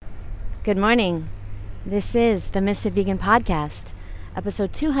Good morning. This is the Misfit Vegan Podcast,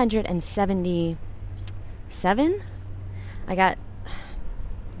 episode 277.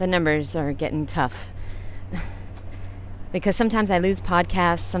 The numbers are getting tough because sometimes I lose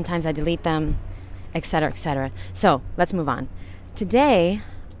podcasts, sometimes I delete them, etc., etc. So let's move on. Today,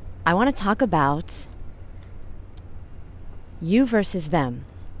 I want to talk about you versus them.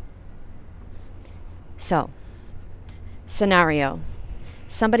 So, scenario.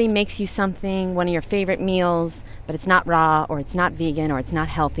 Somebody makes you something, one of your favorite meals, but it's not raw, or it's not vegan, or it's not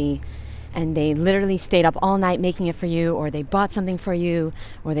healthy, and they literally stayed up all night making it for you, or they bought something for you,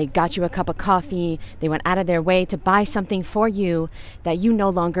 or they got you a cup of coffee, they went out of their way to buy something for you that you no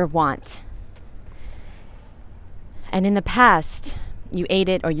longer want. And in the past, you ate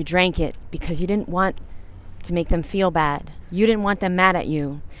it or you drank it because you didn't want to make them feel bad. You didn't want them mad at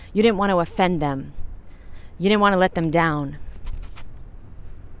you. You didn't want to offend them. You didn't want to let them down.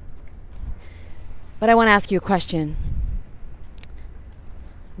 But I want to ask you a question.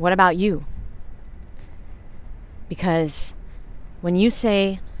 What about you? Because when you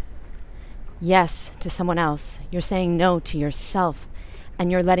say yes to someone else, you're saying no to yourself,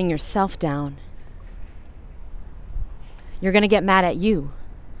 and you're letting yourself down. You're going to get mad at you.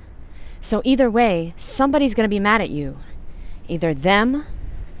 So either way, somebody's going to be mad at you. Either them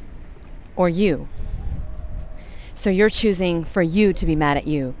or you. So you're choosing for you to be mad at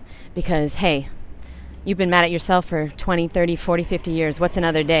you because, hey, you've been mad at yourself for 20, 30, 40, 50 years. What's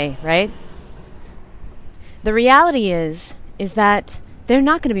another day, right? The reality is that they're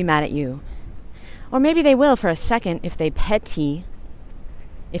not going to be mad at you. Or maybe they will for a second if they petty.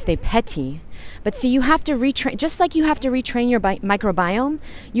 But see, you have to retrain, just like you have to retrain your microbiome,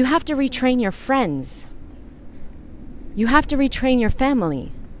 you have to retrain your friends. You have to retrain your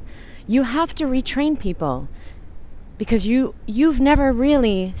family. You have to retrain people. Because you've never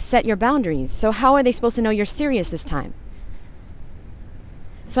really set your boundaries. So how are they supposed to know you're serious this time?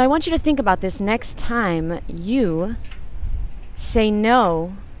 So I want you to think about this next time you say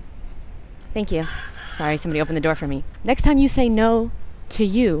no. Thank you. Sorry, somebody opened the door for me. Next time you say no to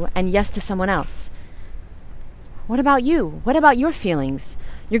you and yes to someone else. What about you? What about your feelings?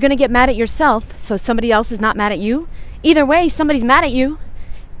 You're going to get mad at yourself so somebody else is not mad at you? Either way, somebody's mad at you.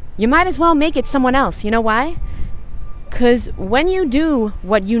 You might as well make it someone else. You know why? Because when you do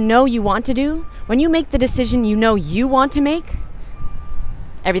what you know you want to do, when you make the decision you know you want to make,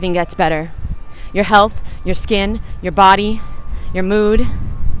 everything gets better. Your health, your skin, your body, your mood,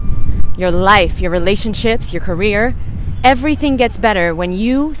 your life, your relationships, your career, everything gets better when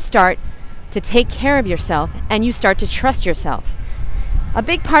you start to take care of yourself and you start to trust yourself. A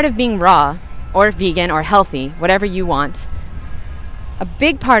big part of being raw or vegan or healthy, whatever you want, a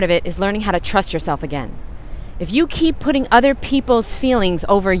big part of it is learning how to trust yourself again. If you keep putting other people's feelings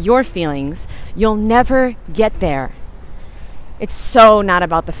over your feelings, you'll never get there. It's so not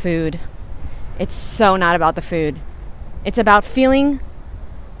about the food. It's so not about the food. It's about feeling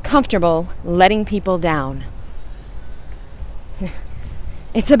comfortable letting people down.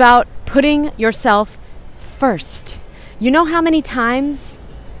 It's about putting yourself first. You know how many times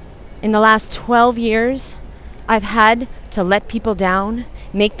in the last 12 years I've had to let people down?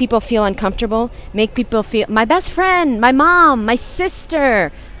 Make people feel uncomfortable, make people feel... My best friend, my mom, my sister.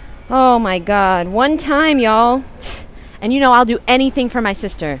 Oh my God. One time, y'all. And you know I'll do anything for my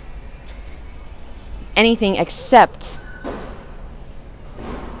sister. Anything except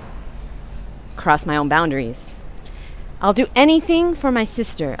cross my own boundaries. I'll do anything for my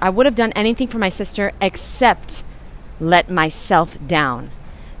sister. I would have done anything for my sister except let myself down.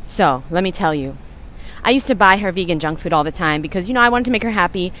 So, let me tell you. I used to buy her vegan junk food all the time because, I wanted to make her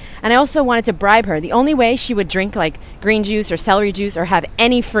happy. And I also wanted to bribe her. The only way she would drink like green juice or celery juice or have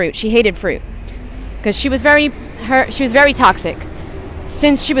any fruit, she hated fruit. Because she was very toxic.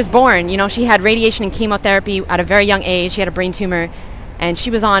 Since she was born, she had radiation and chemotherapy at a very young age. She had a brain tumor. And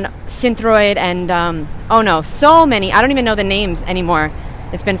she was on Synthroid and, so many. I don't even know the names anymore.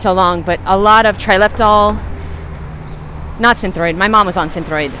 It's been so long. But a lot of Trileptal. Not Synthroid. My mom was on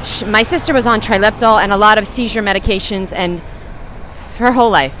Synthroid. My sister was on Trileptal and a lot of seizure medications, and her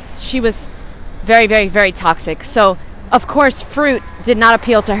whole life. She was very, very, very toxic. So, of course, fruit did not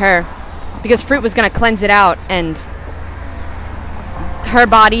appeal to her because fruit was going to cleanse it out, and her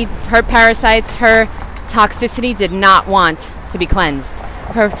body, her parasites, her toxicity did not want to be cleansed.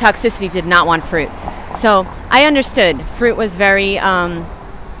 Her toxicity did not want fruit. So, I understood. Fruit was very,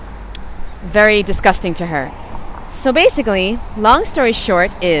 very disgusting to her. So basically, long story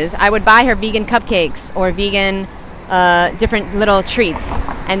short is I would buy her vegan cupcakes or vegan different little treats.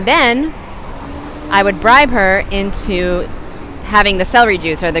 And then I would bribe her into having the celery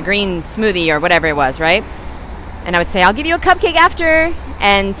juice or the green smoothie or whatever it was, right? And I would say, I'll give you a cupcake after.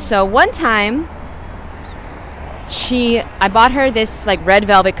 And so one time, I bought her this like red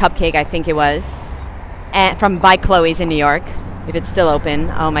velvet cupcake, I think it was, from By Chloe's in New York, if it's still open.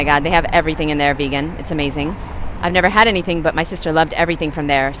 Oh my God, they have everything in there vegan. It's amazing. I've never had anything, but my sister loved everything from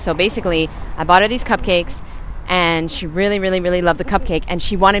there. So basically, I bought her these cupcakes, and she really, really, really loved the cupcake, and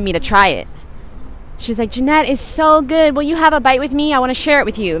she wanted me to try it. She was like, Jeanette, it's so good. Will you have a bite with me? I want to share it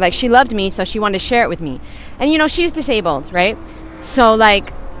with you. Like, she loved me, so she wanted to share it with me. And, you know, she's disabled, right? So,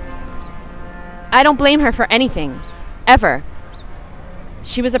 like, I don't blame her for anything, ever.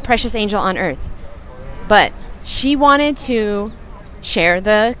 She was a precious angel on earth. But she wanted to share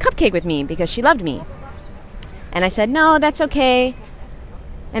the cupcake with me because she loved me. And I said, no, that's okay.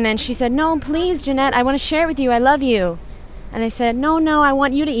 And then she said, no, please, Jeanette, I want to share it with you. I love you. And I said, no, I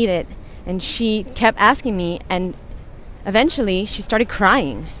want you to eat it. And she kept asking me, and eventually she started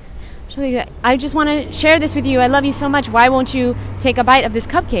crying. She was like, I just want to share this with you. I love you so much. Why won't you take a bite of this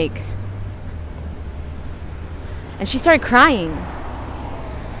cupcake? And she started crying.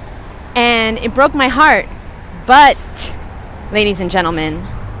 And it broke my heart. But, ladies and gentlemen,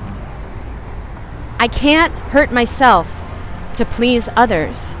 I can't hurt myself to please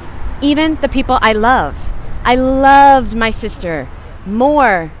others, even the people I love. I loved my sister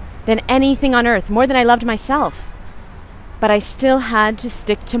more than anything on earth, more than I loved myself. But I still had to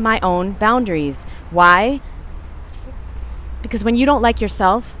stick to my own boundaries. Why? Because when you don't like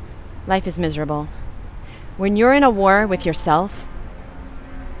yourself, life is miserable. When you're in a war with yourself,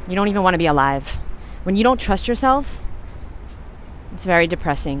 you don't even want to be alive. When you don't trust yourself, it's very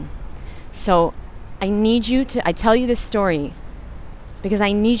depressing. So I tell you this story because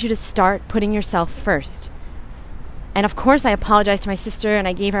I need you to start putting yourself first. And of course I apologized to my sister, and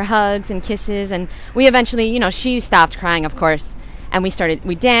I gave her hugs and kisses, and we eventually, she stopped crying, of course, and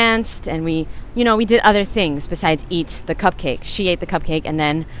we danced, and we did other things besides eat the cupcake. She ate the cupcake, and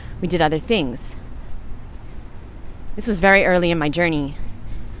then we did other things. This was very early in my journey.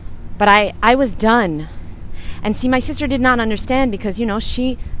 But I was done. And see, my sister did not understand because,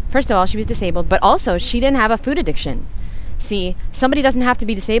 first of all, she was disabled, but also she didn't have a food addiction. See, somebody doesn't have to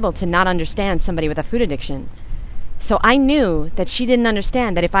be disabled to not understand somebody with a food addiction. So I knew that she didn't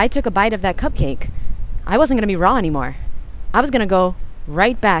understand that if I took a bite of that cupcake, I wasn't going to be raw anymore. I was going to go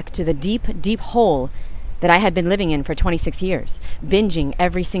right back to the deep, deep hole that I had been living in for 26 years, binging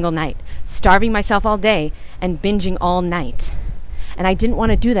every single night, starving myself all day, and binging all night. And I didn't want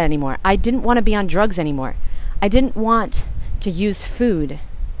to do that anymore. I didn't want to be on drugs anymore. I didn't want to use food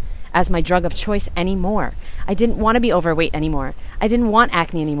as my drug of choice anymore. I didn't want to be overweight anymore. I didn't want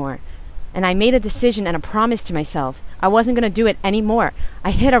acne anymore. And I made a decision and a promise to myself. I wasn't going to do it anymore.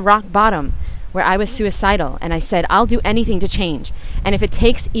 I hit a rock bottom where I was suicidal, and I said, I'll do anything to change. And if it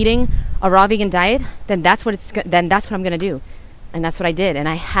takes eating a raw vegan diet, then that's what I'm going to do. And that's what I did. And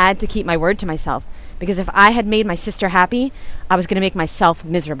I had to keep my word to myself, because if I had made my sister happy, I was going to make myself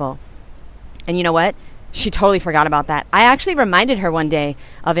miserable. And you know what? She totally forgot about that. I actually reminded her one day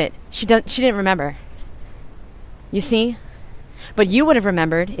of it. She didn't remember. You see? But you would have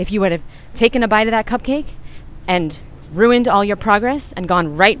remembered if you would have taken a bite of that cupcake and ruined all your progress and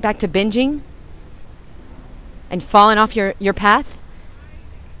gone right back to binging and fallen off your path.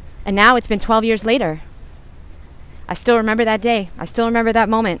 And now it's been 12 years later. I still remember that day. I still remember that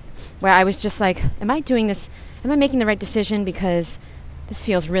moment where I was just like, am I doing this? Am I making the right decision? Because this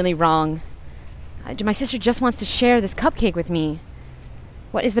feels really wrong. My sister just wants to share this cupcake with me.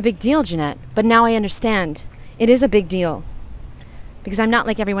 What is the big deal, Jeanette? But now I understand. It is a big deal. Because I'm not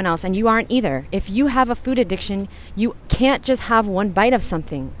like everyone else, and you aren't either. If you have a food addiction, you can't just have one bite of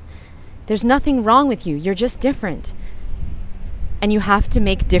something. There's nothing wrong with you. You're just different. And you have to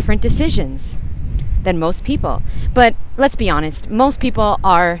make different decisions than most people. But let's be honest. Most people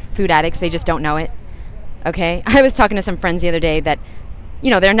are food addicts. They just don't know it. Okay? I was talking to some friends the other day that,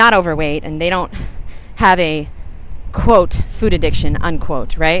 they're not overweight and they don't have a, quote, food addiction,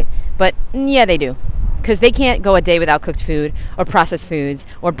 unquote, right? But yeah, they do. Because they can't go a day without cooked food or processed foods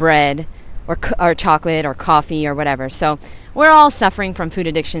or bread or chocolate or coffee or whatever. So we're all suffering from food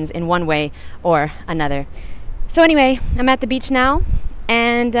addictions in one way or another. So anyway, I'm at the beach now,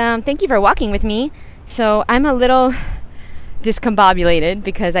 and thank you for walking with me. So I'm a little discombobulated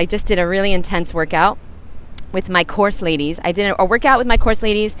because I just did a really intense workout with my course ladies. I did a workout with my course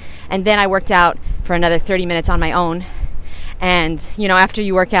ladies, and then I worked out for another 30 minutes on my own. And, after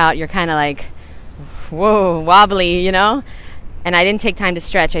you work out, you're kind of like, whoa, wobbly, And I didn't take time to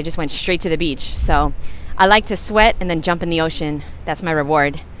stretch. I just went straight to the beach. So I like to sweat and then jump in the ocean. That's my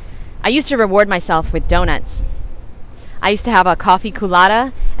reward. I used to reward myself with donuts. I used to have a coffee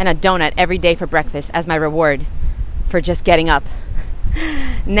culotta and a donut every day for breakfast as my reward for just getting up.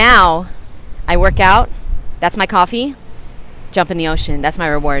 Now, I work out. That's my coffee. Jump in the ocean. That's my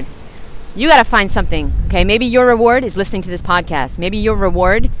reward. You got to find something, okay? Maybe your reward is listening to this podcast. Maybe your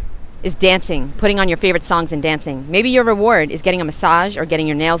reward is dancing, putting on your favorite songs and dancing. Maybe your reward is getting a massage or getting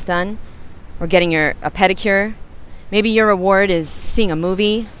your nails done or getting a pedicure. Maybe your reward is seeing a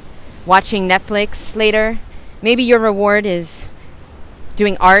movie, watching Netflix later. Maybe your reward is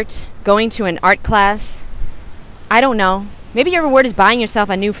doing art, going to an art class. I don't know. Maybe your reward is buying yourself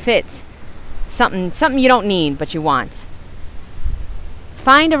a new fit. Something you don't need but you want.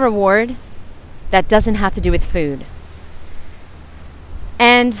 Find a reward that doesn't have to do with food.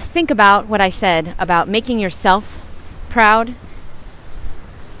 And think about what I said about making yourself proud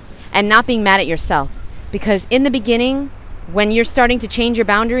and not being mad at yourself. Because in the beginning, when you're starting to change your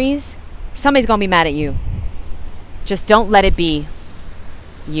boundaries, somebody's going to be mad at you. Just don't let it be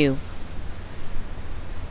you.